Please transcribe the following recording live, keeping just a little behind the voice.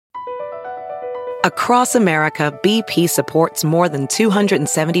Across America, BP supports more than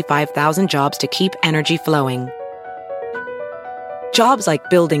 275,000 jobs to keep energy flowing. Jobs like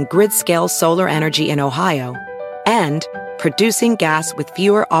building grid-scale solar energy in Ohio and producing gas with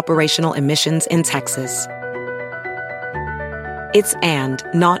fewer operational emissions in Texas. It's and,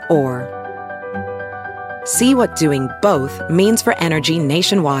 not or. See what doing both means for energy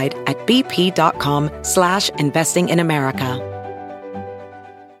nationwide at bp.com/investing in America.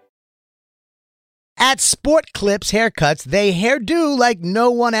 At Sport Clips Haircuts, they hairdo like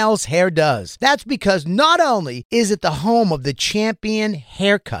no one else hair does. That's because not only is it the home of the champion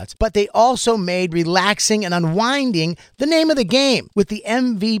haircuts, but they also made relaxing and unwinding the name of the game. With the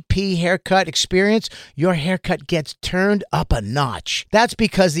MVP haircut experience, your haircut gets turned up a notch. That's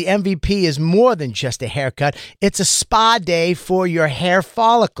because the MVP is more than just a haircut. It's a spa day for your hair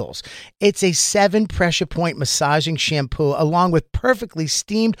follicles. It's a 7 pressure point massaging shampoo along with perfectly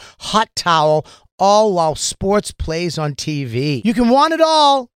steamed hot towel, all while sports plays on TV. You can want it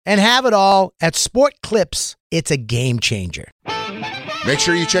all and have it all at Sport Clips. It's a game changer. Make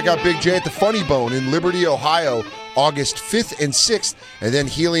sure you check out Big J at the Funny Bone in Liberty, Ohio, August 5th and 6th, and then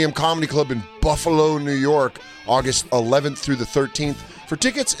Helium Comedy Club in Buffalo, New York, August 11th through the 13th. For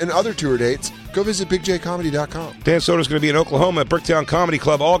tickets and other tour dates, go visit bigjcomedy.com. Dan Soder's going to be in Oklahoma at Bricktown Comedy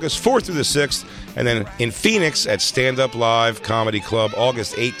Club August 4th through the 6th, and then in Phoenix at Stand Up Live Comedy Club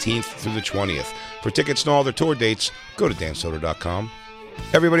August 18th through the 20th. For tickets and all their tour dates, go to dansoder.com.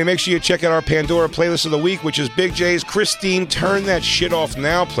 Everybody, make sure you check out our Pandora playlist of the week, which is Big J's Christine Turn That Shit Off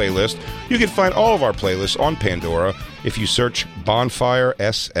Now playlist. You can find all of our playlists on Pandora if you search Bonfire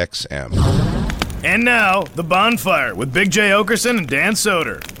SXM. And now, The Bonfire with Big J. Okerson and Dan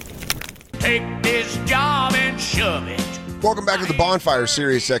Soder. Take this job and shove it. Welcome back to the Bonfire,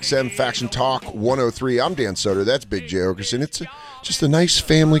 Sirius XM Faction Talk 103. I'm Dan Soder. That's Big J. Okerson. It's just a nice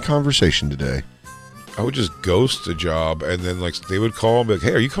family conversation today. I would just ghost a job, and then like they would call me like,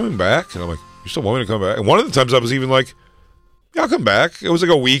 "Hey, are you coming back?" And I'm like, "You still want me to come back?" And one of the times I was even like, "Yeah, I'll come back." It was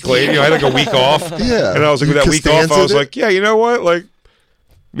like a week later. I had like a week off. Yeah. And I was like, with that week off, I was like, "Yeah, you know what? Like,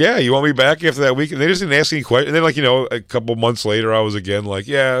 yeah, you want me back after that week?" And they just didn't ask any questions. And then, like, a couple months later, I was again like,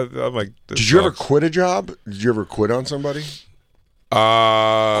 "Yeah." I'm like, did you ever quit a job? Did you ever quit on somebody?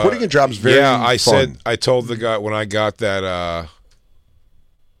 Quitting a job is very fun. I told the guy when I got that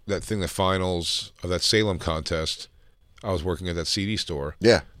the finals of that Salem contest, I was working at that CD store.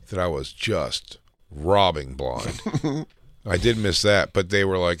 Yeah. That I was just robbing blind. I did miss that, but they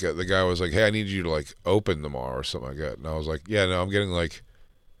were like, the guy was like, "Hey, I need you to like open tomorrow or something like that." And I was like, "Yeah, no, I'm getting like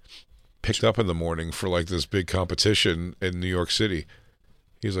picked up in the morning for like this big competition in New York City."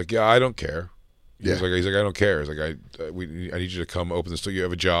 He's like, "Yeah, I don't care." He's like, "I don't care." He's like, I need you to come open the store. You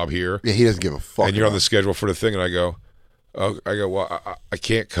have a job here. Yeah, he doesn't give a fuck. And you're on the schedule for the thing. And I go, well, I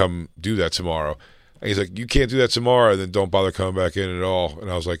can't come do that tomorrow. And he's like, "You can't do that tomorrow, and then don't bother coming back in at all."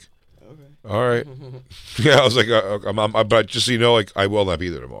 And I was like, "All right." Yeah, I was like, but just so you know, like, I will not be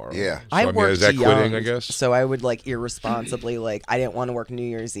there tomorrow. Yeah. So, I worked is that young, quitting, I guess? So I would like irresponsibly, like, I didn't want to work New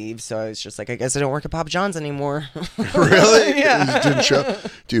Year's Eve, so I was just like, I guess I don't work at Papa John's anymore. Really? Yeah. You didn't show?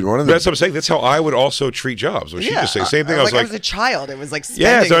 Dude, That's what I'm saying. That's how I would also treat jobs. What she just say. Same thing. I was like, I was a child. It was like spending.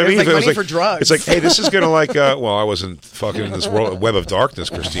 yeah, so I mean, it was like it money was for drugs. It's like, hey, this is gonna like. Well, I wasn't fucking in this web of darkness,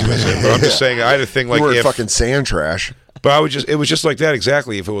 Christine. But I'm just saying, I had a thing like you were fucking sand trash. But it was just like that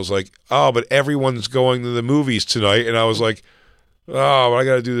exactly. If it was like, oh, but everyone's going to the movies tonight, and I was like, oh, I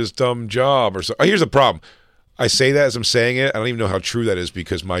got to do this dumb job or so. Here's the problem. I say that as I'm saying it. I don't even know how true that is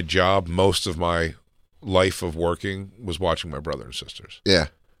because my job, most of my life of working, was watching my brother and sisters. Yeah.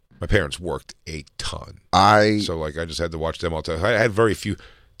 My parents worked a ton. So like I just had to watch them all the time. I had very few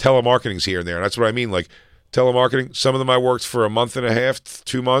telemarketings here and there, and that's what I mean. Like telemarketing, some of them I worked for a month and a half,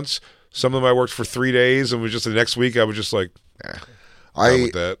 2 months. Some of them I worked for 3 days, and was just the next week I was just like, I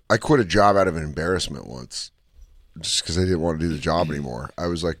quit a job out of an embarrassment once, just because I didn't want to do the job anymore. I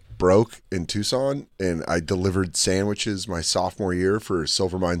was like broke in Tucson, and I delivered sandwiches my sophomore year for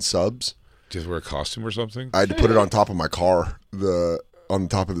Silvermine Subs. Did you wear a costume or something? I had to put it on top of my car. On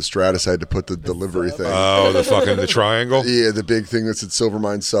top of the Stratus, I had to put the delivery thing. Oh, the triangle? Yeah, the big thing that said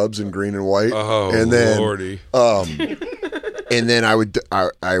Silvermine Subs in green and white. Oh, and then, Lordy. And then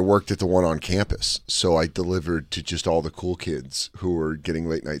I worked at the one on campus, so I delivered to just all the cool kids who were getting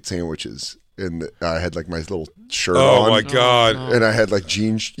late night sandwiches, and I had like my little shirt on. Oh my god! And I had like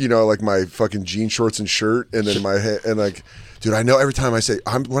jeans, like my fucking jean shorts and shirt, and then my head, and like, dude, I know every time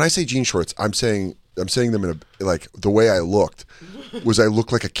when I say jean shorts, I'm saying them in like the way I looked was I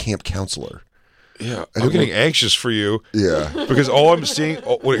looked like a camp counselor. Yeah, I'm getting anxious for you. Yeah, because all I'm seeing.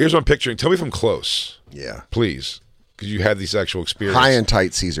 Here's what I'm picturing. Tell me if I'm close. Yeah, please. Because you had these actual experiences. High and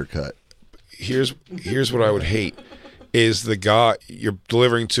tight Caesar cut. here's what I would hate is the guy you're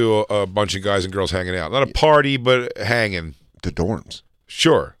delivering to a bunch of guys and girls hanging out. Not a party, but hanging. The dorms.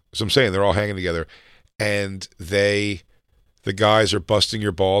 Sure. So I'm saying they're all hanging together, and the guys are busting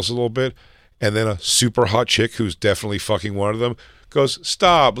your balls a little bit, and then a super hot chick who's definitely fucking one of them goes,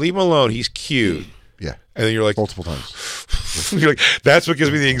 "Stop, leave him alone. He's cute." Yeah. And then you're like, multiple times. You're like, that's what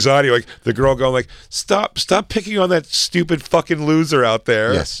gives me the anxiety. Like the girl going like, stop picking on that stupid fucking loser out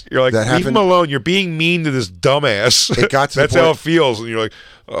there. Yes. You're like, That leave him happened- alone. You're being mean to this dumbass. It got to the that's how point- it feels. And you're like,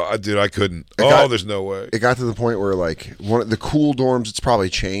 oh, dude, I couldn't. There's no way. It got to the point where like one of the cool dorms, it's probably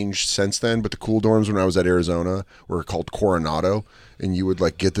changed since then, but the cool dorms when I was at Arizona were called Coronado, and you would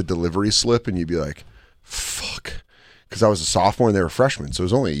like get the delivery slip and you'd be like, fuck. Because I was a sophomore and they were freshmen, so it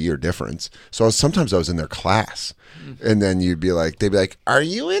was only a year difference. So sometimes I was in their class, and then they'd be like, "Are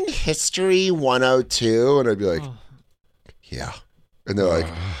you in History 102?" And I'd be like, "Yeah." And they're like,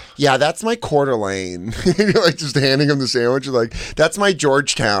 "Yeah, that's my Coeur d'Alene." You're like just handing them the sandwich. You're like, "That's my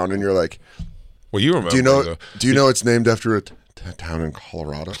Georgetown," and you're like, well, you remember? "Do you know? though. Do you know it's named after a town in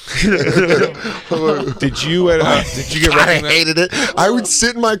Colorado?" Did you get I recognized? hated it. I would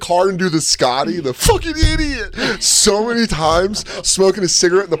sit in my car and do the Scotty, the fucking idiot, so many times, smoking a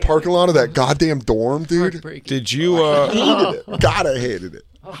cigarette in the parking lot of that goddamn dorm, dude. Did you? Hated it. God, I hated it.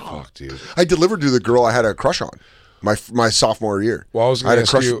 Fuck, dude. I delivered to the girl I had a crush on my sophomore year. Well, I was had gonna a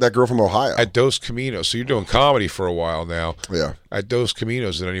crush ask you- that girl from Ohio. At Dos Caminos, so you're doing comedy for a while now. Yeah. At Dos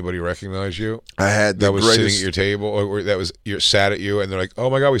Caminos, did anybody recognize you? I had the That was greatest, sitting at your table, or that was you sat at you, and they're like, "Oh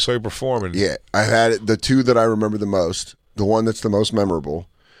my god, we saw you perform." And Yeah, I had the two that I remember the most. The one that's the most memorable.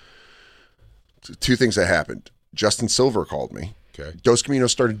 Two things that happened. Justin Silver called me. Okay. Dos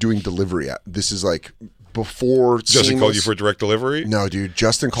Caminos started doing delivery. This is like before. Justin called you Seamless- for direct delivery. No, dude.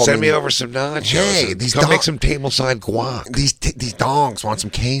 Justin called Send me me over some nachos. Hey, and these come make dog- some tableside guac. These dongs want some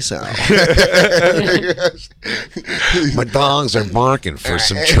queso. My dogs are barking for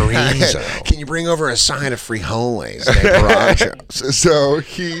some chorizo. Can you bring over a side of frijoles? and borrachos? So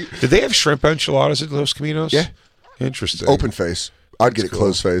he Did they have shrimp enchiladas at Los Caminos? Yeah. Interesting. open face. I'd get it cool.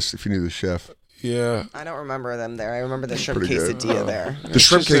 closed face if you knew the chef. Yeah. I don't remember them there. I remember the shrimp Pretty good. quesadilla there. The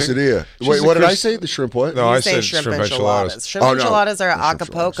shrimp Interesting. quesadilla. She's Wait, a what did I Chris- say? The shrimp what? No, You I say said shrimp shrimp enchiladas. enchiladas. Shrimp Oh, no. enchiladas are at No shrimp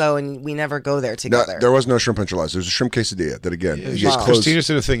Acapulco, and we never go there No, together. there was no shrimp enchiladas. There was a shrimp quesadilla. That again, you get closed. Christina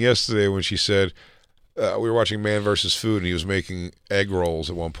said a thing yesterday when she said we were watching Man vs. Food, and he was making egg rolls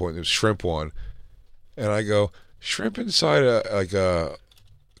at one point. There was shrimp one, and I go, shrimp inside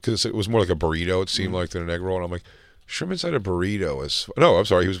because it was more like a burrito. It seemed like than an egg roll, and I'm like, shrimp inside a burrito is no. I'm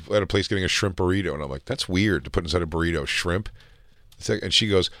sorry, he was at a place getting a shrimp burrito, and I'm like, that's weird to put inside a burrito shrimp. It's like, and she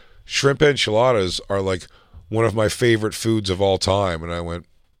goes, shrimp enchiladas are like one of my favorite foods of all time, and I went,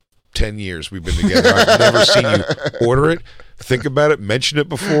 10 years we've been together. I've never seen you order it, think about it, mention it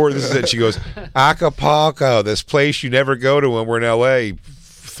before. This is it. She goes, Acapulco, this place you never go to when we're in LA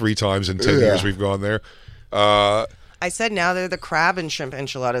 3 times in 10 years we've gone there. I said now they're the crab and shrimp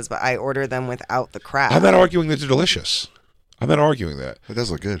enchiladas, but I order them without the crab. I'm not arguing that they're delicious. I'm not arguing that. It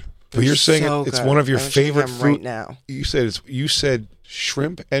does look good. But you're saying so it's good. one of your I'm eating favorite them food. right now. You said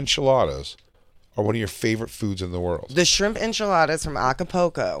shrimp enchiladas are one of your favorite foods in the world. The shrimp enchiladas from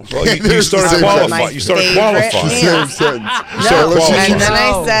Acapulco. Well, you There's the started same qualifying. My You started favorite qualifying. meal. Same sentence. No, So let's see. and then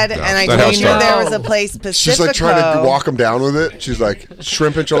I said, No, and I that told you helps there start. was a place, Pacifico. She's like trying to walk him down with it. She's like,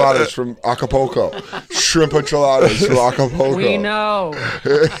 shrimp enchiladas from Acapulco. Shrimp enchiladas from Acapulco. We know.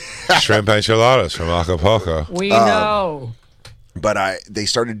 Shrimp enchiladas from Acapulco. We know. But they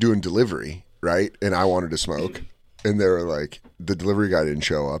started doing delivery, right? And I wanted to smoke. And they were like, the delivery guy didn't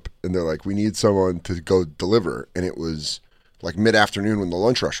show up. And they're like, we need someone to go deliver. And it was like mid-afternoon when the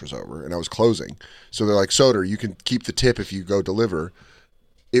lunch rush was over and I was closing. So they're like, Soder, you can keep the tip if you go deliver.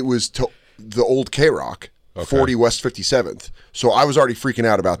 It was to the old K-Rock, 40 West 57th. So I was already freaking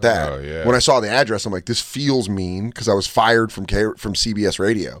out about that. Oh, yeah. When I saw the address, I'm like, this feels mean because I was fired from CBS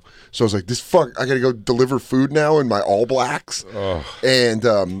Radio. So I was like, I got to go deliver food now in my All Blacks.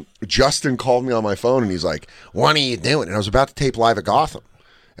 And Justin called me on my phone and he's like, what are you doing? And I was about to tape Live at Gotham.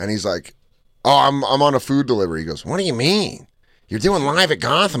 And he's like, oh, I'm on a food delivery. He goes, what do you mean? You're doing Live at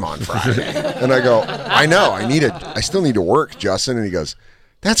Gotham on Friday. And I go, I know. I still need to work, Justin. And he goes,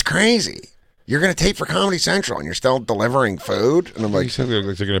 that's crazy. You're going to tape for Comedy Central and you're still delivering food? And I'm You like, said they're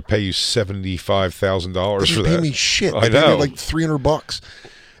going to pay you $75,000 they for didn't that. pay me shit. I They paid know. me like $300.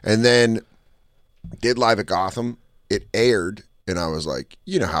 And then did Live at Gotham. It aired. And I was like,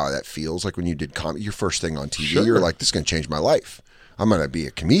 you know how that feels like when you did comedy, your first thing on TV. Sure. You're like, this is going to change my life. I'm going to be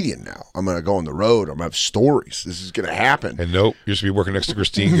a comedian now. I'm going to go on the road. I'm going to have stories. This is going to happen. And nope, you're supposed to be working next to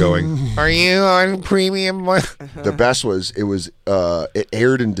Christine going, are you on premium? The best was, it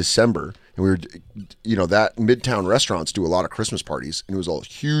aired in December. And we were, that Midtown restaurants do a lot of Christmas parties. And it was a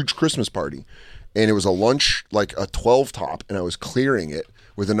huge Christmas party. And it was a lunch, like a 12 top. And I was clearing it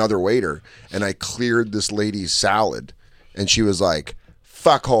with another waiter. And I cleared this lady's salad. And she was like,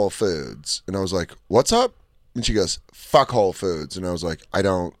 fuck Whole Foods. And I was like, what's up? And she goes, fuck Whole Foods. And I was like, I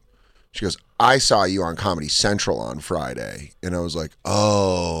don't. She goes, I saw you on Comedy Central on Friday. And I was like,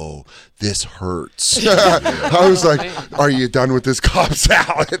 oh, this hurts. I was like, are you done with this Cobb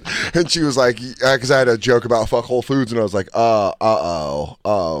salad? And she was like, because I had a joke about fuck Whole Foods. And I was like,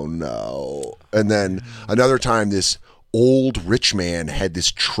 oh no. And then another time, this old rich man had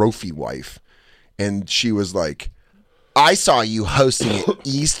this trophy wife. And she was like, I saw you hosting at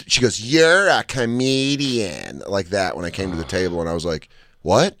East. She goes, you're a comedian. Like that when I came to the table. And I was like,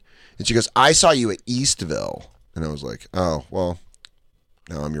 what? And she goes, I saw you at Eastville. And I was like, oh, well,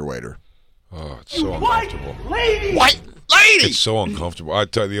 now I'm your waiter. Oh, it's so uncomfortable. White lady! It's so uncomfortable. I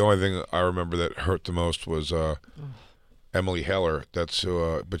tell you, the only thing I remember that hurt the most was Emily Heller. That's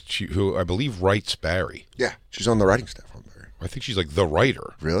who I believe writes Barry. Yeah, she's on the writing staff on Barry. I think she's like the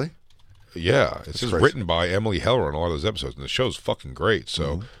writer. Really? Yeah, it says written by Emily Heller on a lot of those episodes, and the show's fucking great.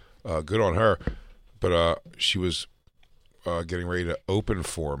 So, good on her. But she was getting ready to open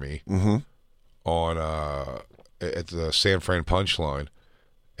for me on at the San Fran Punchline,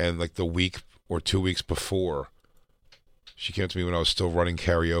 and like the week or 2 weeks before, she came to me when I was still running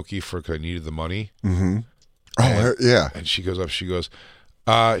karaoke because I needed the money. Mm-hmm. Oh, yeah. And she goes up. She goes,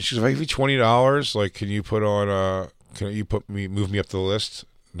 if I give you $20, like, can you move me up the list?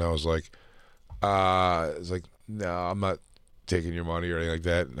 And I was like, no, I'm not taking your money or anything like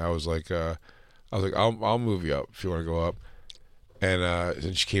that. And I was like, I'll move you up if you want to go up. And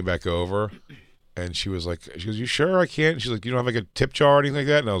then she came back over, and she goes, you sure I can't? She's like, you don't have like a tip jar or anything like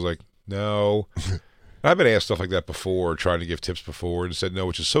that? And I was like, no. I've been asked stuff like that before, trying to give tips before, and said no,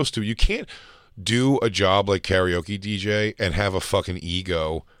 which is so stupid. You can't do a job like karaoke DJ and have a fucking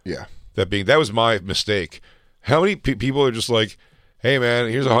ego. Yeah. That was my mistake. How many people are just like, hey man,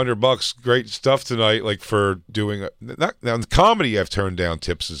 here's $100, great stuff tonight, like for doing now in comedy I've turned down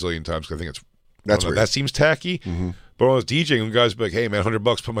tips a zillion times because I think that's weird. That seems tacky. Mm-hmm. But when I was DJing, the guys would be like, hey man,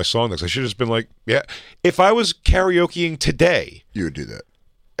 $100, put my song next. I should have just been like, yeah. If I was karaokeing today, you would do that.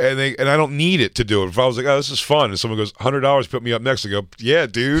 And I don't need it to do it. If I was like, oh, this is fun, and someone goes, $100, put me up next, I go, yeah,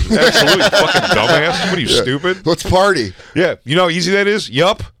 dude, absolutely, fucking dumbass. What are you, stupid? Let's party. Yeah, you know how easy that is?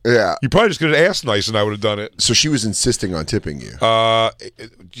 Yup. Yeah. You probably just could have asked nice, and I would have done it. So she was insisting on tipping you. Yeah,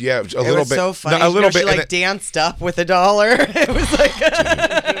 a little bit. So funny. No, a little bit. She like danced up with $1. It was like,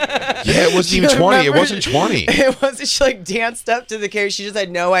 yeah, it wasn't even 20. It wasn't 20. It wasn't. She like danced up to the karaoke. She just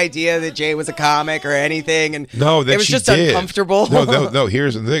had no idea that Jay was a comic or anything, and no, that it was she just did. Uncomfortable. No.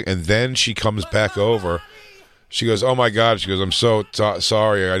 Here's the thing, and then she comes back over. She goes, "Oh my God!" She goes, "I'm so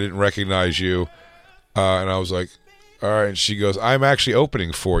sorry. I didn't recognize you." And I was like, "All right." And she goes, "I'm actually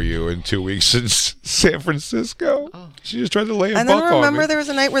opening for you in 2 weeks in San Francisco." Oh. She just tried to lay a buck on me. And then remember there was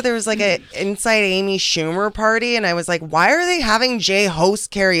a night where there was like an Inside Amy Schumer party, and I was like, why are they having Jay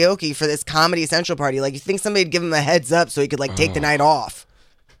host karaoke for this Comedy Central party? Like, you think somebody'd give him a heads up so he could like take the night off?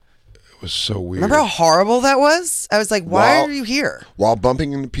 It was so weird. Remember how horrible that was? I was like, why are you here? While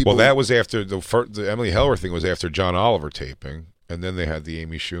bumping into people. Well, that was after the Emily Heller thing was after John Oliver taping, and then they had the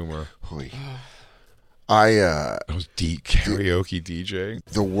Amy Schumer. Holy. I was karaoke DJ.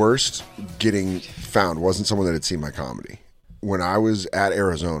 The worst getting found wasn't someone that had seen my comedy. When I was at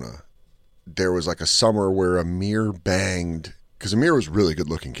Arizona, there was like a summer where Amir banged, because Amir was a really good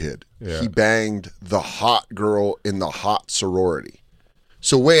looking kid. Yeah. He banged the hot girl in the hot sorority.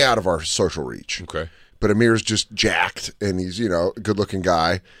 So way out of our social reach. Okay. But Amir's just jacked, and he's, a good looking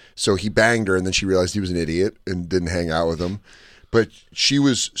guy. So he banged her, and then she realized he was an idiot and didn't hang out with him. But she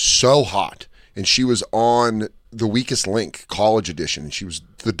was so hot. And she was on The Weakest Link, college edition. And she was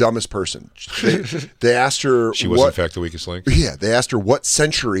the dumbest person. They asked her... She was, in fact, The Weakest Link? Yeah. They asked her what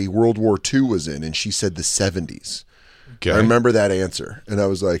century World War II was in, and she said the 70s. Okay. I remember that answer. And I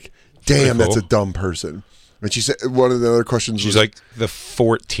was like, damn, that's a dumb person. And she said, one of the other questions She's like, the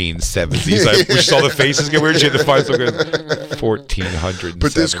 1470s. We saw the faces get weird. She had to find some good 1470s.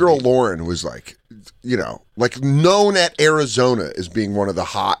 But this girl, Lauren, was like, like known at Arizona as being one of the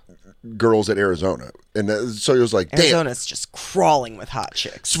hot girls at Arizona. And so he was like, damn. Arizona's just crawling with hot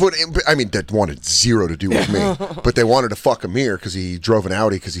chicks. So, I mean, that wanted zero to do with me, but they wanted to fuck Amir because he drove an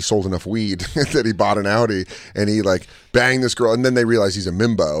Audi because he sold enough weed that he bought an Audi, and he like banged this girl, and then they realize he's a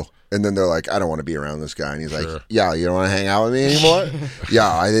mimbo, and then they're like, I don't want to be around this guy, and he's like, yo, you don't want to hang out with me anymore? Yo,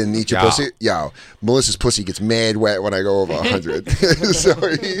 I didn't eat your pussy. Yo, Melissa's pussy gets mad wet when I go over 100. So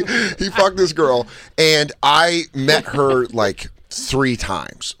he fucked this girl, and I met her like 4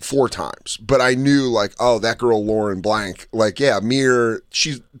 times, but I knew like, oh, that girl Lauren Blank, like, yeah, Amir,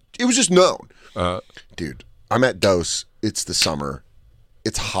 it was just known. Dude, I'm at Dose. It's the summer.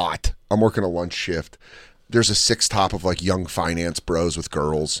 It's hot. I'm working a lunch shift. There's a 6 top of like young finance bros with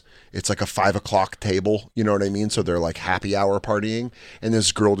girls. It's like a 5 o'clock table. You know what I mean? So they're like happy hour partying. And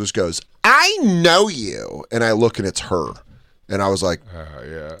this girl just goes, I know you. And I look and it's her. And I was like,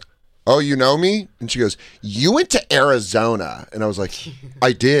 yeah. Oh, you know me? And she goes, you went to Arizona. And I was like,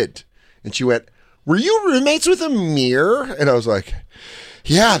 I did. And she went, were you roommates with Amir? And I was like,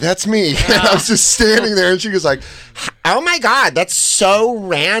 yeah, that's me. And I was just standing there, and she was like, oh my God, that's so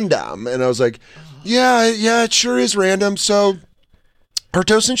random. And I was like, yeah, it sure is random. So our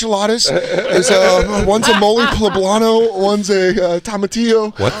Dos Enchiladas is one's a mole poblano, one's a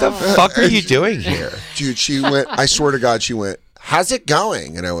tomatillo. What the fuck are you doing here? Dude, she went, I swear to God, she went, how's it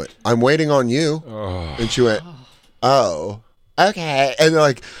going? And I went, I'm waiting on you. And she went, oh, okay. And they're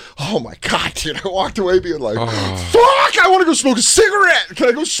like, oh my God, dude. I walked away being like, fuck, I want to go smoke a cigarette. Can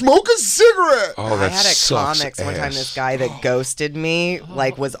I go smoke a cigarette? Oh, I had at comics one time, this guy that ghosted me,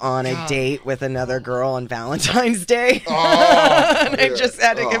 like, was on a date with another girl on Valentine's Day. And I just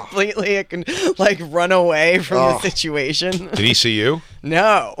had to completely, like, run away from the situation. Did he see you?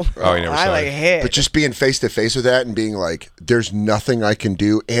 No. Oh, he never saw like you. hid. But just being face to face with that and being like, there's nothing I can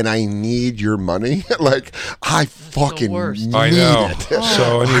do and I need your money. Like, I fucking need I know. it.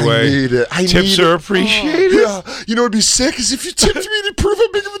 So anyway, I need it. Tips are appreciated. Yeah. You know what'd be sick is if you tipped me to prove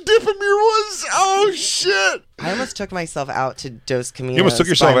how big of a dip Amir was. Oh, shit. I almost took myself out to Dos Caminos. You almost took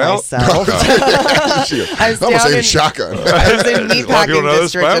yourself by out? myself. I was down saying in- shotgun. I was in Meatpacking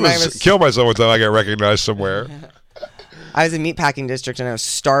District, I and I was was kill myself until I got recognized somewhere. I was in Meatpacking District and I was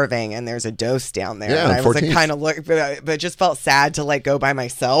starving, and there's a Dose down there. Yeah, and I was like 14th. kind of but it just felt sad to like go by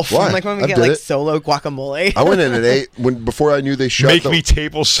myself. Why? I'm like, when we I get did like it. solo guacamole. I went in at 8 before I knew they shut Make the... me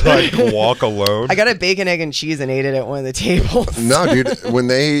table side walk alone. I got a bacon, egg, and cheese and ate it at one of the tables. No, dude. When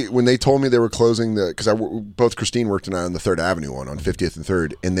they told me they were closing because both Christine worked and I on the 3rd Avenue one on 50th and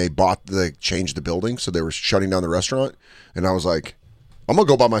 3rd, and they changed the building, so they were shutting down the restaurant, and I was like, I'm gonna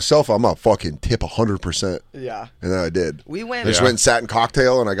go by myself. I'm gonna fucking tip 100%. Yeah. And then I did. We went. I just went and sat in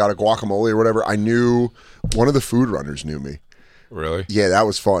cocktail, and I got a guacamole or whatever. I knew one of the food runners knew me. Really? Yeah, that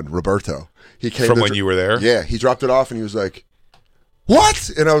was fun. Roberto. He came From to when you were there? Yeah, he dropped it off, and he was like, "What?"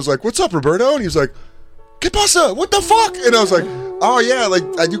 And I was like, "What's up, Roberto?" And he was like, "¿Qué pasa? What the fuck?" And I was like, "Oh yeah, like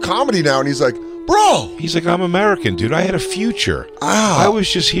I do comedy now." And he's like, "Bro." He's like, I'm American, dude. I had a future. Ah. I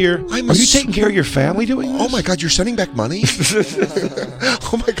was just here. I'm Are a you s- taking care of your family doing this? Oh my God, you're sending back money?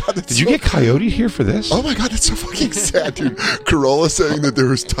 Oh my God, that's Did you get Coyote here for this? Oh my God, that's so fucking sad, dude. Corolla saying that there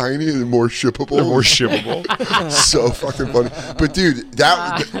was tiny and more shippable. They're more shippable. So fucking funny. But dude,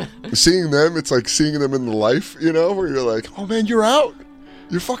 seeing them, it's like seeing them in the life, you know, where you're like, oh man, you're out.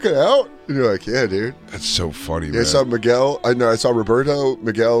 You're fucking out. And you're like, yeah, dude. That's so funny, Yeah, man. I saw Miguel. I saw Roberto,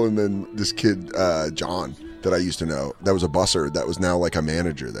 Miguel, and then this kid, John, that I used to know. That was a busser that was now like a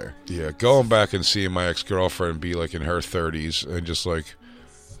manager there. Yeah, going back and seeing my ex-girlfriend be like in her 30s and just like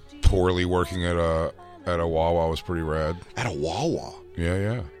poorly working at a Wawa was pretty rad. At a Wawa.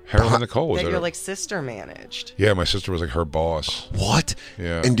 Yeah. Harold and Nicole was That at you're it. like sister managed. Yeah, my sister was like her boss. What?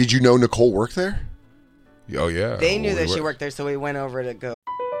 Yeah. And did you know Nicole worked there? Oh yeah. They knew Well, that we she went- worked there, so we went over to go.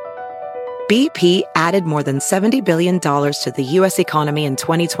 BP added more than $70 billion to the U.S. economy in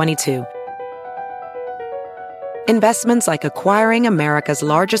 2022. Investments like acquiring America's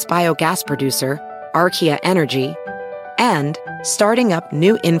largest biogas producer, Archaea Energy, and starting up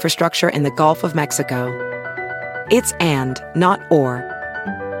new infrastructure in the Gulf of Mexico. It's and, not or.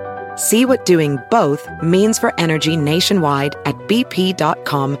 See what doing both means for energy nationwide at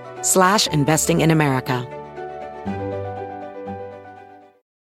bp.com/investing in America.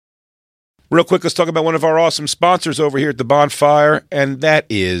 Real quick, let's talk about one of our awesome sponsors over here at the Bonfire, and that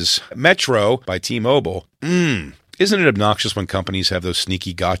is Metro by T-Mobile. Isn't it obnoxious when companies have those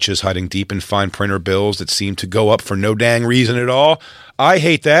sneaky gotchas hiding deep in fine printer bills that seem to go up for no dang reason at all? I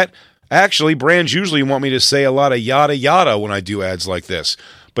hate that. Actually, brands usually want me to say a lot of yada yada when I do ads like this.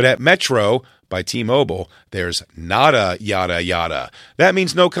 But at Metro, by T-Mobile, there's nada, yada, yada. That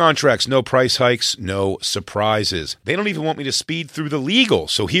means no contracts, no price hikes, no surprises. They don't even want me to speed through the legal,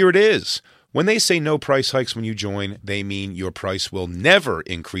 so here it is. When they say no price hikes when you join, they mean your price will never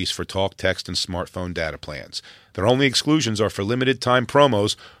increase for talk, text, and smartphone data plans. Their only exclusions are for limited time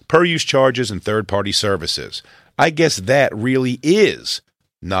promos, per-use charges, and third-party services. I guess that really is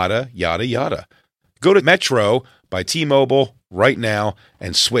nada, yada, yada. Go to Metro by T-Mobile right now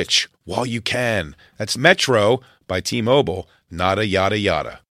and switch while you can. That's Metro by T-Mobile, nada, yada,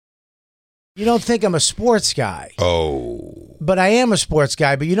 yada. You don't think I'm a sports guy. Oh. But I am a sports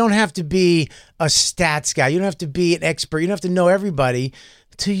guy, but you don't have to be a stats guy. You don't have to be an expert. You don't have to know everybody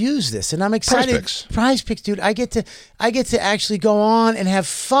to use this. And I'm excited. Prize Picks, dude. I get to actually go on and have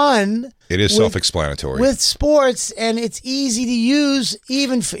fun. It is self-explanatory. With sports, and it's easy to use,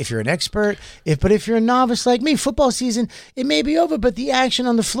 even if you're an expert. But if you're a novice like me, football season, it may be over, but the action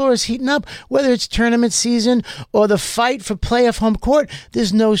on the floor is heating up. Whether it's tournament season or the fight for playoff home court,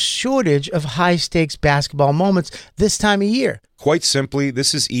 there's no shortage of high-stakes basketball moments this time of year. Quite simply,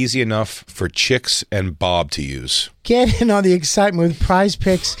 this is easy enough for Chicks and Bob to use. Get in on the excitement with Prize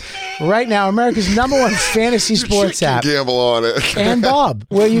Picks right now, America's #1 fantasy sports app. Gamble on it. And Bob,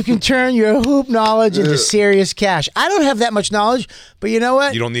 where you can turn your hoop knowledge into serious cash. I don't have that much knowledge, but you know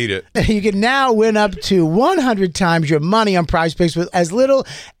what? You don't need it. You can now win up to 100 times your money on Prize Picks with as little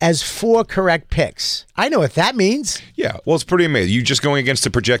as 4 correct picks. I know what that means. Yeah, well, it's pretty amazing. You're just going against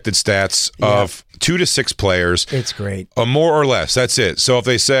the projected stats of 2 to 6 players. It's great. More or less, that's it. So if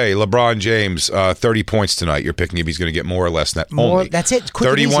they say LeBron James, 30 points tonight, you're picking if he's going to get more or less than that. More, that's it. Quick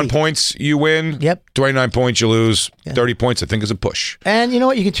 31 points, you win. Yep. 29 points, you lose. 30 points, I think, is a push. And you know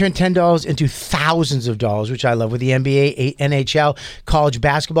what? You can turn $10 into thousands of dollars, which I love, with the NBA, NHL, college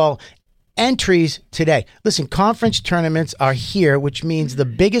basketball entries today. Listen, conference tournaments are here, which means the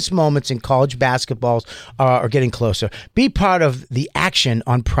biggest moments in college basketballs are getting closer. Be part of the action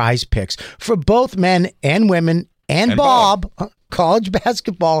on Prize Picks for both men and women and Bob. College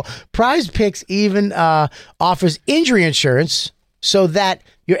basketball. Prize Picks even offers injury insurance so that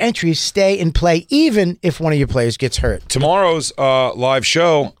your entries stay in play even if one of your players gets hurt. Tomorrow's live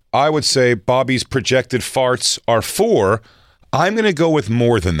show, I would say Bobby's projected farts are 4. I'm going to go with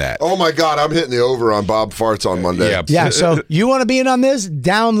more than that. Oh, my God. I'm hitting the over on Bob Farts on Monday. Yeah, so you want to be in on this?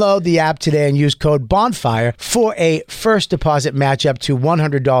 Download the app today and use code BONFIRE for a first deposit match up to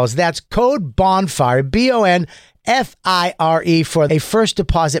 $100. That's code BONFIRE, BONFIRE, for a first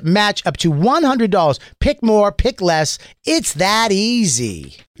deposit match up to $100. Pick more, pick less. It's that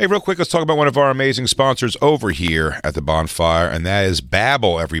easy. Hey, real quick, let's talk about one of our amazing sponsors over here at the Bonfire, and that is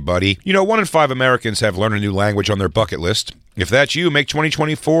Babbel, everybody. You know, 1 in 5 Americans have learned a new language on their bucket list. If that's you, make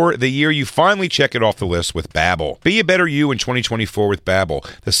 2024 the year you finally check it off the list with Babbel. Be a better you in 2024 with Babbel,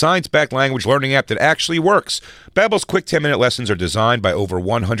 the science-backed language learning app that actually works. Babbel's quick 10-minute lessons are designed by over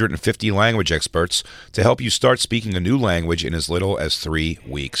 150 language experts to help you start speaking a new language in as little as 3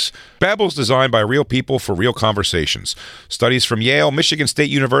 weeks. Babbel's designed by real people for real conversations. Studies from Yale, Michigan State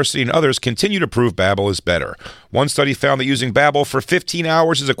University, and others continue to prove Babbel is better. One study found that using Babbel for 15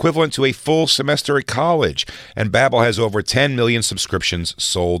 hours is equivalent to a full semester at college, and Babbel has over 10 million subscriptions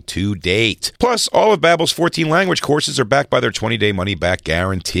sold to date. Plus, all of Babbel's 14 language courses are backed by their 20-day money-back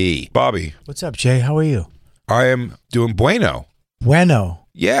guarantee. Bobby. What's up, Jay? How are you? I am doing bueno. Bueno.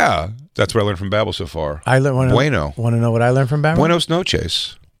 Yeah, that's what I learned from Babbel so far. Bueno. Want to know what I learned from Babbel? Buenos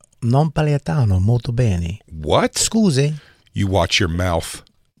noches. Non paletano molto bene. What? Scusi. You watch your mouth.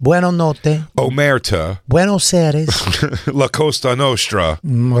 Buonanotte. Omerta. Buenos Aires. La Costa Nostra.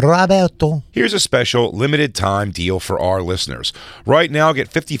 Roberto. Here's a special limited time deal for our listeners. Right now, get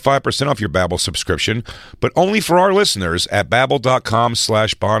 55% off your Babbel subscription, but only for our listeners at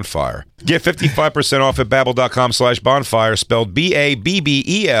babbel.com/bonfire. Get 55% off at babbel.com/bonfire, spelled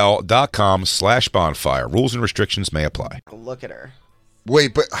BABBEL.com/bonfire. Rules and restrictions may apply. Look at her.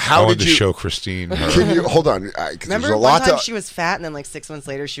 Wait, but how did you show Christine? Can you hold on? Remember one time she was fat and then like 6 months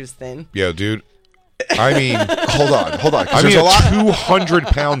later she was thin? Yeah, dude. I mean, hold on. I mean, a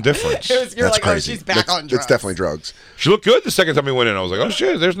 200-pound difference. That's like, crazy. Oh, she's back on drugs. It's definitely drugs. She looked good the second time we went in. I was like, oh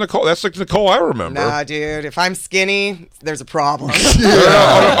shit, there's Nicole. That's like Nicole I remember. Nah, dude. If I'm skinny, there's a problem.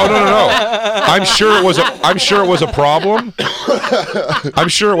 No. I'm sure it was a problem. I'm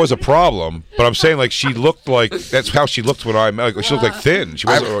sure it was a problem. But I'm saying like she looked like that's how she looked when I met. Like, she looked like thin. She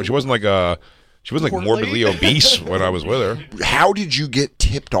wasn't like morbidly obese when I was with her. How did you get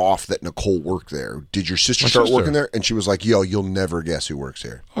tipped off that Nicole worked there? Did your sister start working there? And she was like, yo, you'll never guess who works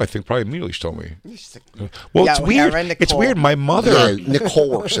here. Oh, I think probably immediately she told me. Well, it's weird. It's weird. My mother. Yeah,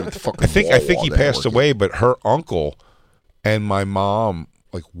 Nicole works at the fucking I think he passed away, but her uncle and my mom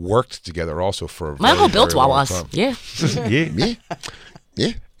like worked together also for a My very, uncle built very long Wawas. time. Yeah. Yeah.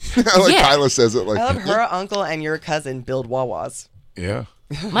 Yeah. I like Yeah. Kyla says it like I love her uncle and your cousin build Wawas. Yeah.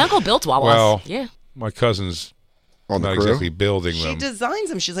 My uncle built Wawas. Well, yeah. My cousin's on the not crew. exactly building She them. designs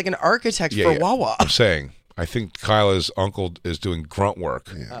them. She's like an architect Yeah, for yeah. Wawa. I'm saying, I think Kyla's uncle is doing grunt work.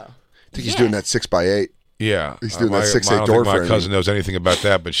 I think he's doing that 6x8. Yeah. He's doing that I 6'8" don't door think my frame. cousin knows anything about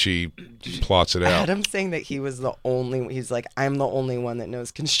that, but she plots it out. Adam's saying that he was the only. He's like, I'm the only one that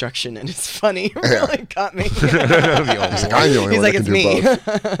knows construction, and it's funny. It really got me. I'm the only He's one like, that it's can me. do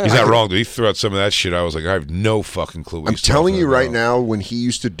both. He's not wrong, dude. He threw out some of that shit. I was like, I have no fucking clue what I'm he's telling talking you right about. now, when he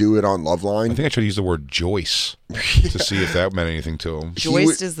used to do it on I Loveline, think I tried to use the word Joyce to see if that meant anything to him.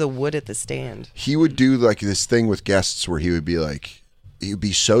 Joist is the wood at the stand. he would do like this thing with guests where he would be like, he would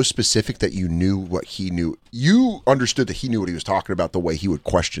be so specific that you knew what he knew. You understood that he knew what he was talking about the way he would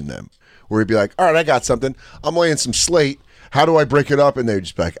question them. Where he'd be like, all right, I got something. I'm laying some slate. How do I break it up? And they'd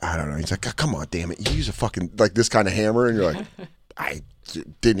just be like, I don't know. He's like, oh, come on, damn it. You use a fucking, like this kind of hammer. And you're like, I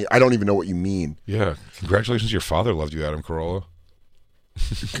don't even know what you mean. Yeah. Congratulations, your father loved you, Adam Carolla.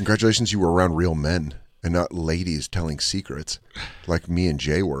 Congratulations, you were around real men and not ladies telling secrets like me and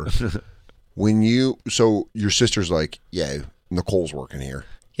Jay were. So your sister's like, yeah, Nicole's working here.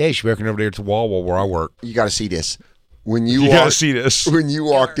 Yeah, she's working over there at the wall where I work. You got to see this. When you gotta see this. When you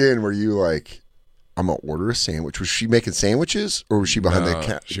walked in, were you like, I'm gonna order a sandwich? Was she making sandwiches, or was she behind the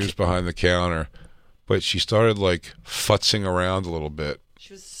counter? She was behind the counter, but she started like futzing around a little bit.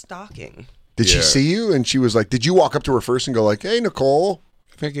 She was stalking. Did she see you? And she was like, did you walk up to her first and go like, hey, Nicole?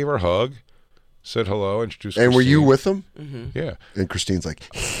 I think I gave her a hug, said hello, introduced And were you Christine. with them? Yeah. And Christine's like,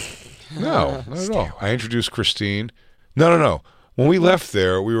 No, not at all. I introduced Christine. No. When we left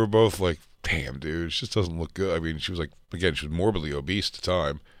there, we were both like, damn, dude, it just doesn't look good. I mean, she was like, again, she was morbidly obese at the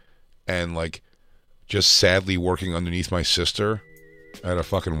time. And like, just sadly working underneath my sister at a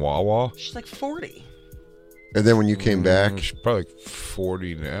fucking Wawa. She's like 40. and then when you came back, She's probably like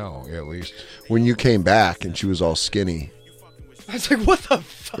 40 now, yeah, at least. when you came back and she was all skinny, I was like, what the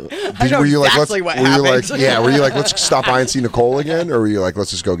fuck? I know were you like, exactly what were happened. you like, yeah, were you like, let's stop by and see Nicole again, or were you like,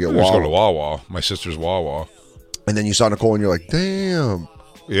 let's just go get Let's go to Wawa? Wawa, my sister's Wawa. And then you saw Nicole and you're like, damn.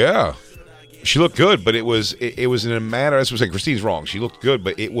 Yeah. She looked good, but it was in a matter. That's what I'm saying. Christine's wrong. She looked good,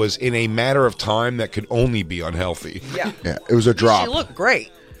 but it was in a matter of time that could only be unhealthy. Yeah. Yeah, it was a drop. She looked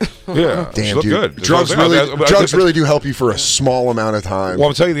great. Yeah, she Damn, looked dude. good. Drugs really do help you for a small amount of time. Well,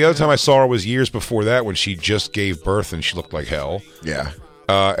 I'm telling you, the other time I saw her was years before that when she just gave birth and she looked like hell. Yeah.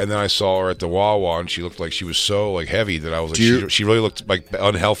 And then I saw her at the Wawa and she looked like she was so like heavy that I was like, she really looked like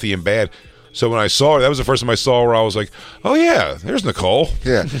unhealthy and bad. So when I saw her, that was the first time I saw her. I was like, "Oh yeah, there's Nicole."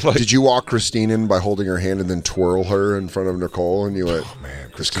 Yeah. Like- Did you walk Christine in by holding her hand and then twirl her in front of Nicole? And you went, Oh man,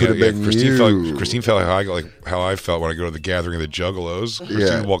 this Christine, could have been you. Christine felt how I felt when I go to the gathering of the Juggalos. Christine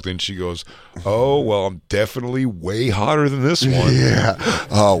Yeah. walked in, she goes, "Oh well, I'm definitely way hotter than this one."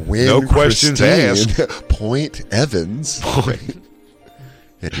 Yeah. Win No questions Christine. Point Evans.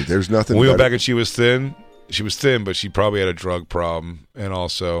 Yeah, dude, there's nothing. When we went better. back and she was thin, but she probably had a drug problem, and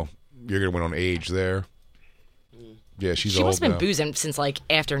also you're gonna win on age there. Yeah, she's She old must have been now. boozing since like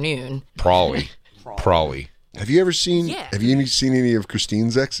afternoon. Probably. Have you ever seen? Yeah. Have you seen any of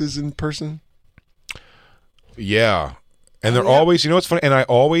Christine's exes in person? Yeah. And they're always, you know what's funny? And I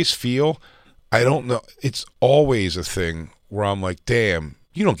always feel, I don't know, it's always a thing where I'm like, damn,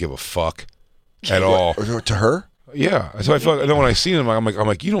 you don't give a fuck at all. To her? Yeah. So I feel like, and then when I see them, I'm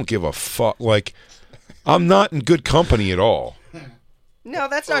like, you don't give a fuck. Like, I'm not in good company at all. No,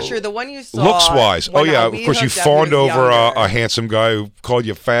 that's not true. The one you saw. Looks wise. Oh, when, yeah. Of we course, you hooked up, he fawned was over younger. a handsome guy who called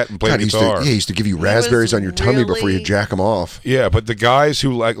you fat and played God, he guitar. used to give you raspberries on your tummy before you really- jack them off. Yeah, but the guys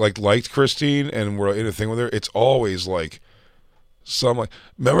who liked Christine and were in a thing with her, it's always like some like.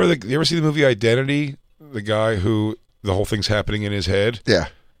 Remember, you ever see the movie Identity? The guy who the whole thing's happening in his head. Yeah.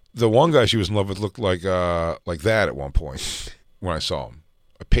 The one guy she was in love with looked like that at one point when I saw him.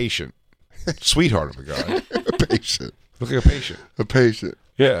 A patient, sweetheart of a guy. A patient. Looked like a patient. A patient.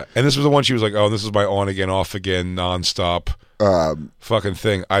 Yeah, and this was the one she was like, "Oh, this is my on again, off again, nonstop fucking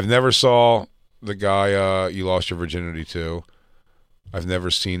thing." I've never saw the guy you lost your virginity to. I've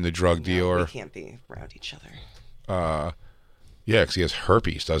never seen the drug We dealer. can't be around each other. Yeah, because he has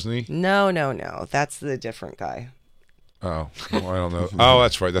herpes, doesn't he? No. That's the different guy. Oh, well, I don't know. Oh,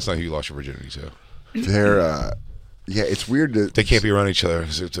 that's right. That's not who you lost your virginity to. They're, yeah, it's weird to. They can't be around each other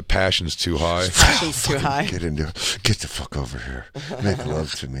because the passion's too high. Passion's too high. Get the fuck over here. Make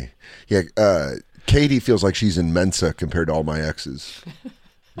love to me. Yeah, Katie feels like she's in Mensa compared to all my exes.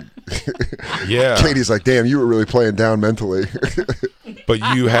 Yeah, Katie's like, damn, you were really playing down mentally. but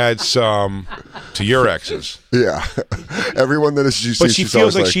you had some To your exes. Yeah. Everyone that is, But she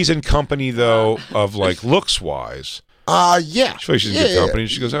feels like she's in company, though, of like looks-wise. Yeah. She feels like she's in good company.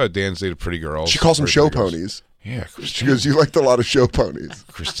 She goes, Dan's dated pretty girls. She calls them show ponies. Yeah, Christine. She goes, you liked a lot of show ponies.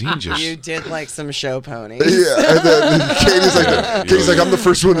 Christine just... You did like some show ponies. Yeah, and then Katie's like, I'm the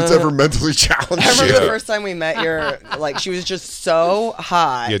first one that's ever mentally challenged. I remember the first time we met, she was just so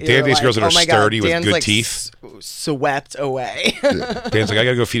hot. Yeah, Dan dates girls that are sturdy with Dan's good teeth. Swept away. Dan's like, I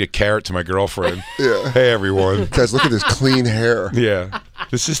gotta go feed a carrot to my girlfriend. Yeah. Hey, everyone. Guys, look at this clean hair. Yeah.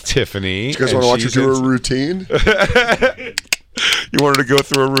 This is Tiffany. You guys want to watch her do a routine? You want her to go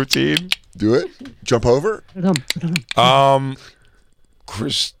through a routine? Do it. Jump over.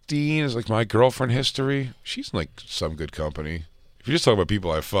 Christine is like my girlfriend history. She's in like some good company. If you're just talking about people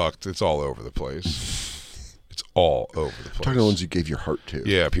I fucked, it's all over the place. It's all over the place. Talking to the ones you gave your heart to.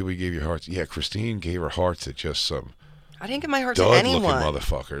 Yeah, people you gave your heart to. Yeah, Christine gave her heart to just some I didn't give my heart to anyone. dud-looking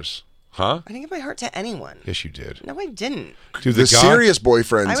motherfuckers. Huh? I didn't give my heart to anyone. Yes, you did. No, I didn't. Dude, the serious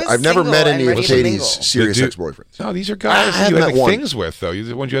boyfriends. I've never met any of Katie's serious ex-boyfriends. No, these are guys you had like things with, though.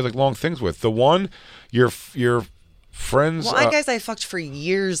 The ones you had like long things with. The one, your friends. Well, I guess I fucked for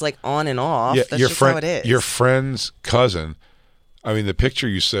years, like on and off. Yeah, That's your just friend, how it is. Your friend's cousin. I mean, the picture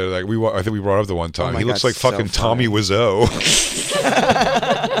you said, like I think we brought up the one time. Oh He looks like so fucking Tommy Wiseau.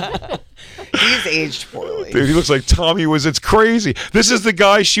 He's aged poorly. Dude, he looks like Tommy was. It's crazy. This is the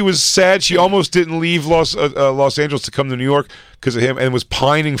guy. She was sad. She almost didn't leave Los Angeles to come to New York because of him, and was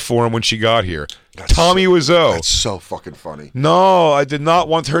pining for him when she got here. Tommy Wiseau. That's so fucking funny. No, I did not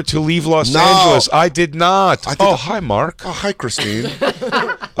want her to leave Los Angeles. I did not. Hi, Mark. Oh, hi, Christine.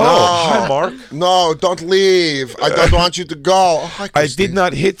 Hi, Mark. No, don't leave. I don't want you to go. Oh, hi, Christine. I did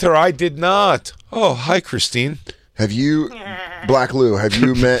not hit her. I did not. Oh, hi, Christine. Have you, Black Lou, have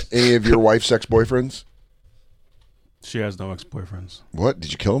you met any of your wife's ex-boyfriends? She has no ex-boyfriends. What?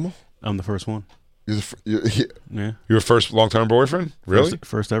 Did you kill them all? I'm the first one. You're the Yeah. You were first long-term boyfriend? Really?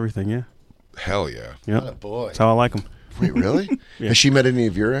 First everything, yeah. Hell yeah. Yep. What a boy. That's how I like them. Wait, really? Yeah. Has she met any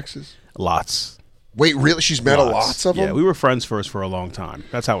of your exes? Lots. Wait, really? She's met lots of them? Yeah, we were friends first for a long time.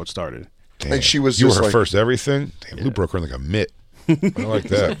 That's how it started. Damn. And she was You just were her like, first everything? Damn, Lou broke her in like a mitt. I like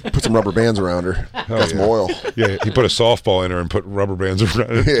that. Put some rubber bands around her. Got some oil. Yeah, he put a softball in her and put rubber bands around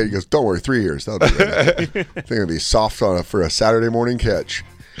her. Yeah, he goes, don't worry, 3 years. That'll be right. I think it'll be soft for a Saturday morning catch.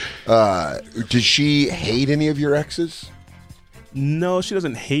 Did she hate any of your exes? No, she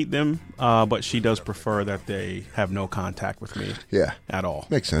doesn't hate them, but she does prefer that they have no contact with me. Yeah. At all.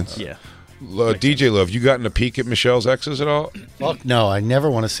 Makes sense. Yeah. DJ Love, you gotten a peek at Michelle's exes at all? Fuck no, I never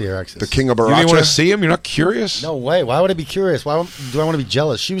want to see her exes. The king of You Baracha? didn't want to see him? You're not curious? No way. Why would I be curious? Why do I want to be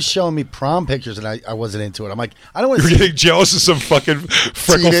jealous? She was showing me prom pictures and I wasn't into it. I'm like, I don't want to You're see getting jealous of some fucking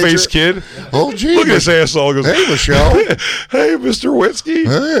freckle-faced kid? Oh, gee. Look at this asshole. Goes, Hey, Michelle. Hey, Mr. Whiskey.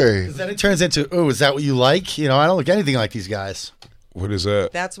 Hey. Then it turns into, oh, is that what you like? You know, I don't look anything like these guys. What is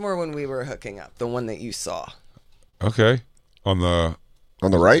that? That's more when we were hooking up. The one that you saw. Okay. On the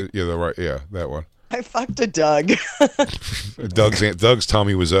right? Yeah, the right. Yeah, that one. I fucked a Doug. Doug's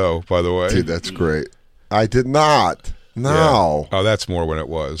Tommy Wiseau, by the way. Dude, that's great. I did not. No. Yeah. Oh, that's more when it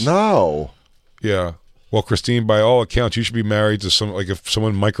was. No. Yeah. Well, Christine, by all accounts, you should be married to if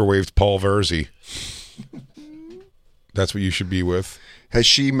someone microwaved Paul Verzi. That's what you should be with. Has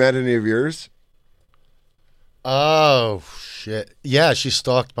she met any of yours? Oh, shit. Yeah, she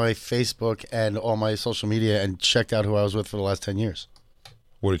stalked my Facebook and all my social media and checked out who I was with for the last 10 years.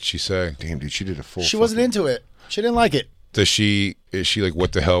 What did she say? Damn, dude, she did a full. She wasn't into it. She didn't like it. Is she like,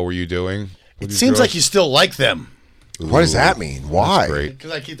 what the hell were you doing? It seems like you still like them. What does that mean? Why? That's great.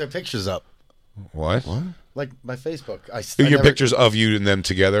 Because I keep their pictures up. What? Like my Facebook. Your pictures of you and them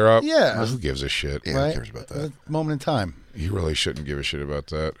together up? Yeah. Well, who gives a shit? Yeah, who cares about that? A moment in time. You really shouldn't give a shit about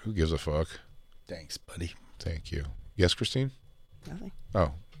that. Who gives a fuck? Thanks, buddy. Thank you. Yes, Christine? Nothing.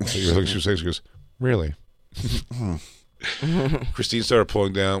 Oh. So you're looking at she goes, really? Christine started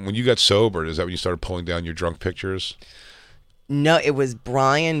pulling down. When you got sobered, is that when you started pulling down your drunk pictures? No, it was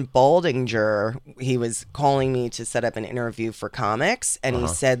Brian Baldinger. He was calling me to set up an interview for comics, and he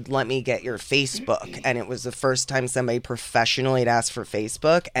said, let me get your Facebook. And it was the first time somebody professionally had asked for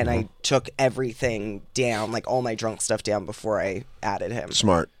Facebook, and I took everything down, like all my drunk stuff down before I added him.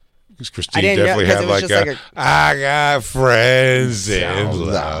 Smart. Because Christine definitely had like I got friends in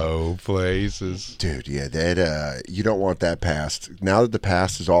low places. Dude, yeah, that you don't want that past. Now that the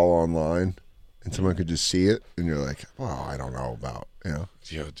past is all online and someone could just see it and you're like, well, I don't know about, you know.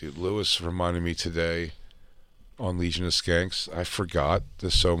 Yo, dude, Lewis reminded me today on Legion of Skanks. I forgot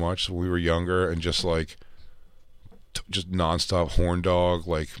this so much when we were younger and just like just nonstop horn dog,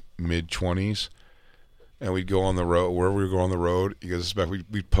 like mid-20s. and we'd go on the road, wherever we would go on the road. He goes,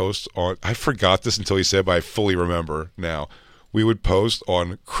 we'd post on, I forgot this until he said, but I fully remember now. We would post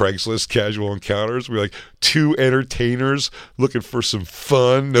on Craigslist casual encounters. We're like 2 entertainers looking for some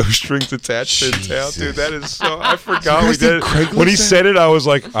fun, no strings attached in town. Dude, that is so, I forgot we did it. When he said it, I was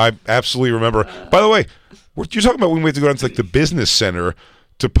like, I absolutely remember. By the way, what you're talking about when we had to go down to like the business center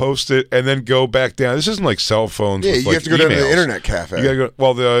to post it and then go back down. This isn't like cell phones. Yeah, with, you have to go down to the internet cafe. You gotta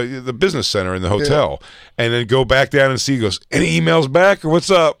go, the business center in the hotel, and then go back down and see. He goes, any emails back or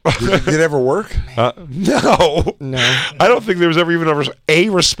what's up? Did it ever work? No. I don't think there was ever even a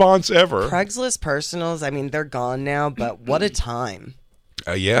response ever. Craigslist personals, I mean, they're gone now, but what a time.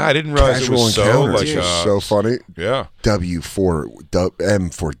 Yeah, I didn't realize Casual it was so like so funny. Yeah. M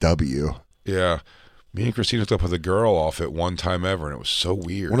for W. Yeah. Me and Christine hooked up with a girl off it one time ever, and it was so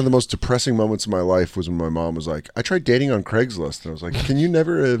weird. One of the most depressing moments of my life was when my mom was like, I tried dating on Craigslist. And I was like, can you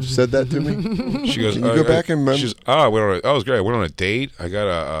never have said that to me? She goes, can you go back and remember? She goes, it was great. I went on a date. I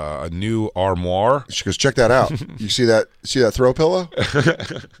got a new armoire. She goes, check that out. You see that throw pillow?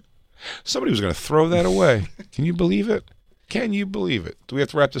 Somebody was going to throw that away. Can you believe it? Can you believe it? Do we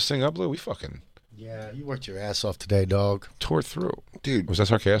have to wrap this thing up, Lou? We fucking... Yeah, you worked your ass off today, dog. Tore through. Dude. Was that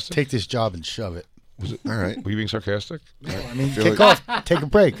sarcastic? Take this job and shove it. Was it? All right. Were you being sarcastic? No, I mean, kick off. Take a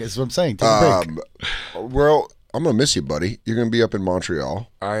break. That's what I'm saying. Take a break. Well, I'm going to miss you, buddy. You're going to be up in Montreal.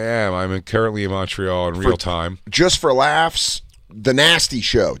 I am. I'm currently in Montreal in real time. Just for laughs, The Nasty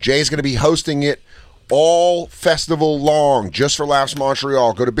Show. Jay's going to be hosting it all festival long. Just for Laughs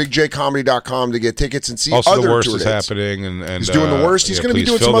Montreal. Go to bigjcomedy.com to get tickets and see also other the worst tour is dates. happening. And he's doing the worst. He's going to be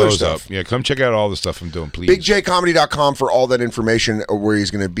doing fill some other those stuff. Up. Yeah, come check out all the stuff I'm doing, please. bigjcomedy.com for all that information, where he's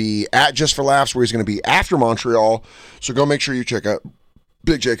going to be at Just for Laughs, where he's going to be after Montreal. So go make sure you check out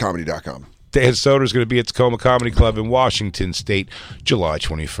bigjcomedy.com. Dan Soder is going to be at Tacoma Comedy Club in Washington State, July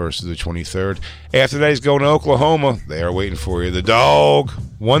 21st to the 23rd. After that, he's going to Oklahoma. They are waiting for you. The Dog.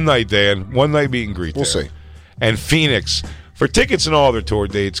 One night, Dan. One night meet and greet. We'll there. see. And Phoenix. For tickets and all their tour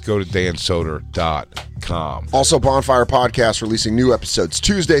dates, go to dansoder.com. Also, Bonfire Podcast releasing new episodes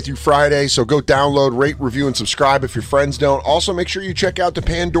Tuesday through Friday, so go download, rate, review, and subscribe if your friends don't. Also, make sure you check out the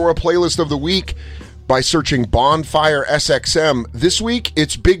Pandora Playlist of the Week by searching Bonfire SXM. This week,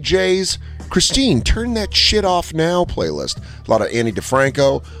 it's Big J's Christine, Turn That Shit Off Now playlist. A lot of Annie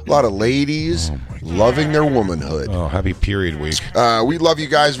DeFranco, a lot of ladies loving their womanhood. Oh, happy period week. We love you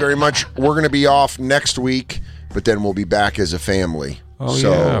guys very much. We're going to be off next week, but then we'll be back as a family. Oh,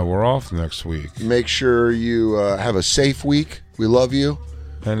 so yeah, we're off next week. Make sure you have a safe week. We love you.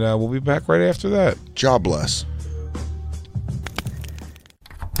 And we'll be back right after that. God bless.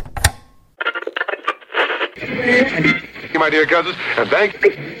 My dear cousins, and thank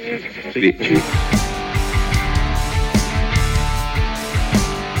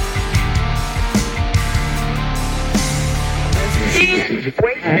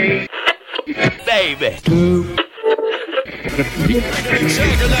baby.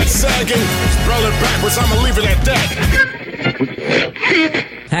 Shaking that sagging, roll it backwards, I'ma leave it at that.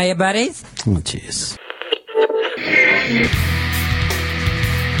 Hiya, buddies. Oh, jeez.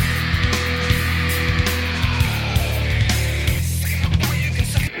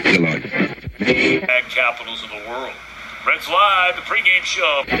 Ag capitals of the world. Reds Live, the pregame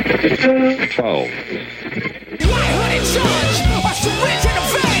show. 12.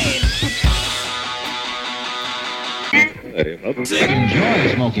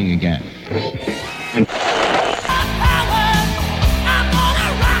 Enjoy smoking again.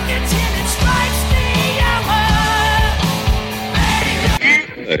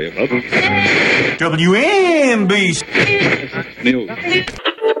 WMB.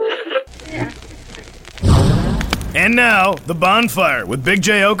 And now, The Bonfire with Big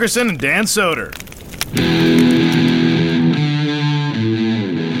J. Okerson and Dan Soder.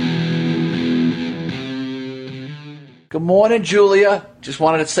 Good morning, Julia. Just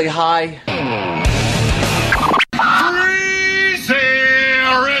wanted to say hi. Easy,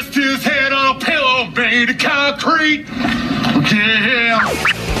 rest his head on a pillow made of concrete. Yeah.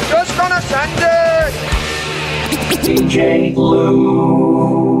 Just gonna send it. DJ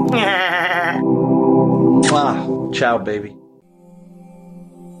Lou. Ciao, baby.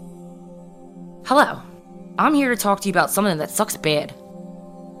 Hello. I'm here to talk to you about something that sucks bad.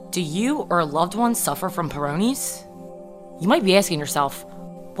 Do you or a loved one suffer from Peyronie's? You might be asking yourself,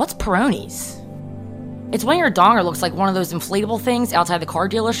 what's Peyronie's? It's when your donger looks like one of those inflatable things outside the car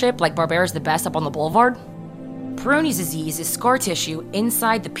dealership like Barbera's the Best up on the boulevard. Peyronie's disease is scar tissue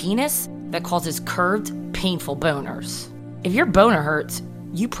inside the penis that causes curved, painful boners. If your boner hurts,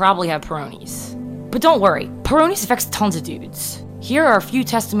 you probably have Peyronie's. But don't worry, Peyronie's affects tons of dudes. Here are a few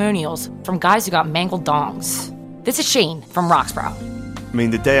testimonials from guys who got mangled dongs. This is Shane from Roxborough. I mean,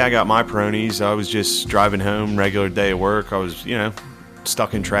 the day I got my Peronies, I was just driving home, regular day of work. I was,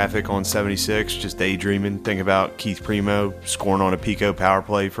 stuck in traffic on 76, just daydreaming, thinking about Keith Primo scoring on a Pico power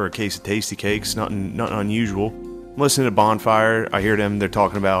play for a case of Tasty Cakes, nothing unusual. I'm listening to Bonfire, I hear they're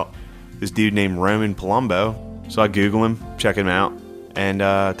talking about this dude named Roman Palumbo, so I Google him, check him out, and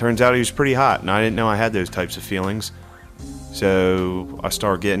turns out he was pretty hot, and I didn't know I had those types of feelings. So I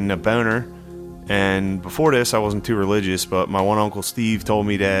started getting a boner, and before this I wasn't too religious, but my one Uncle Steve told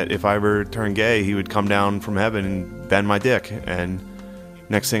me that if I ever turned gay, he would come down from heaven and bend my dick, and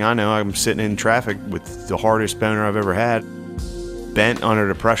next thing I know, I'm sitting in traffic with the hardest boner I've ever had. Bent under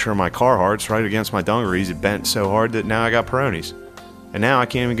the pressure of my Carhartts right against my dungarees. It bent so hard that now I got Peronies. And now I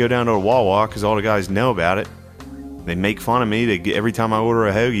can't even go down to a Wawa because all the guys know about it. They make fun of me. Every time I order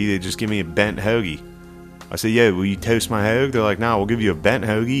a hoagie, they just give me a bent hoagie. I say, yo, will you toast my hoagie? They're like, no, we'll give you a bent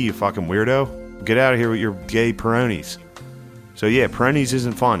hoagie, you fucking weirdo. Get out of here with your gay Peronies. So yeah, Peronies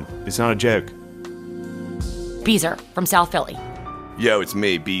isn't fun. It's not a joke. Beezer from South Philly. Yo, it's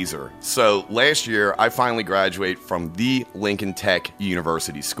me, Beezer. So, last year, I finally graduated from the Lincoln Tech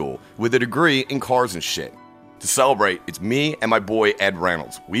University School with a degree in cars and shit. To celebrate, it's me and my boy Ed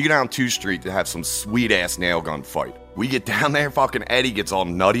Reynolds. We go down 2 Street to have some sweet-ass nail gun fight. We get down there, fucking Eddie gets all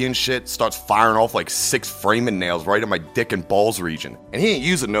nutty and shit, starts firing off like 6 framing nails right in my dick and balls region. And he ain't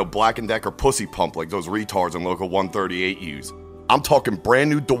using no Black & Decker pussy pump like those retards in Local 138 use. I'm talking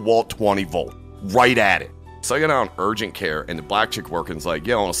brand new DeWalt 20 volt, right at it. So I got on urgent care, and the black chick working's like,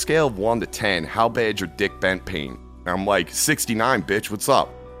 yo, on a scale of 1 to 10, how bad's your dick bent pain? And I'm like, 69, bitch, what's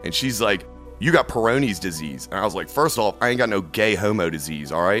up? And she's like, you got Peyronie's disease. And I was like, first off, I ain't got no gay homo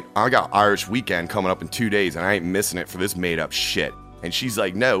disease, all right? I got Irish weekend coming up in 2 days, and I ain't missing it for this made-up shit. And she's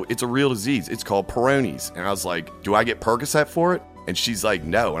like, no, it's a real disease. It's called Peyronie's. And I was like, do I get Percocet for it? And she's like,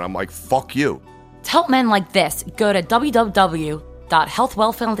 no. And I'm like, fuck you. To help men like this, go to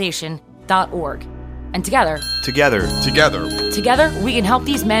www.healthwellfoundation.org. And together, we can help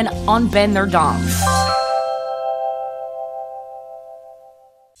these men unbend their dongs.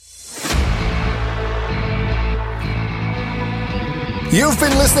 You've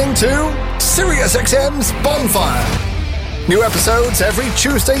been listening to SiriusXM's Bonfire. New episodes every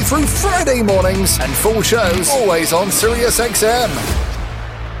Tuesday through Friday mornings, and full shows always on SiriusXM.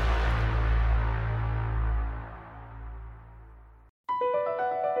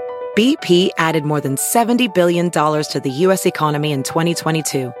 BP added more than $70 billion to the U.S. economy in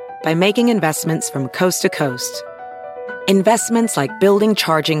 2022 by making investments from coast to coast. Investments like building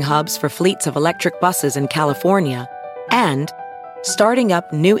charging hubs for fleets of electric buses in California and starting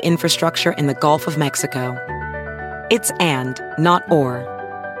up new infrastructure in the Gulf of Mexico. It's and, not or.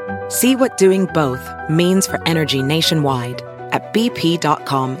 See what doing both means for energy nationwide at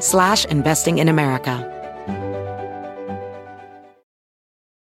bp.com/investing in America.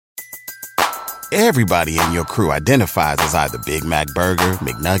 Everybody in your crew identifies as either Big Mac Burger,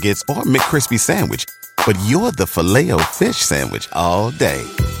 McNuggets, or McCrispy Sandwich. But you're the Filet-O-Fish Sandwich all day.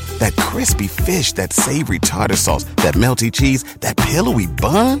 That crispy fish, that savory tartar sauce, that melty cheese, that pillowy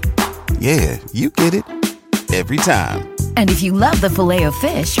bun. Yeah, you get it. Every time. And if you love the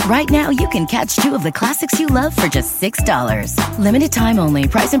Filet-O-Fish, right now you can catch 2 of the classics you love for just $6. Limited time only.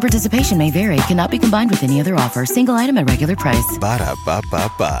 Price and participation may vary. Cannot be combined with any other offer. Single item at regular price.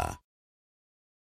 Ba-da-ba-ba-ba.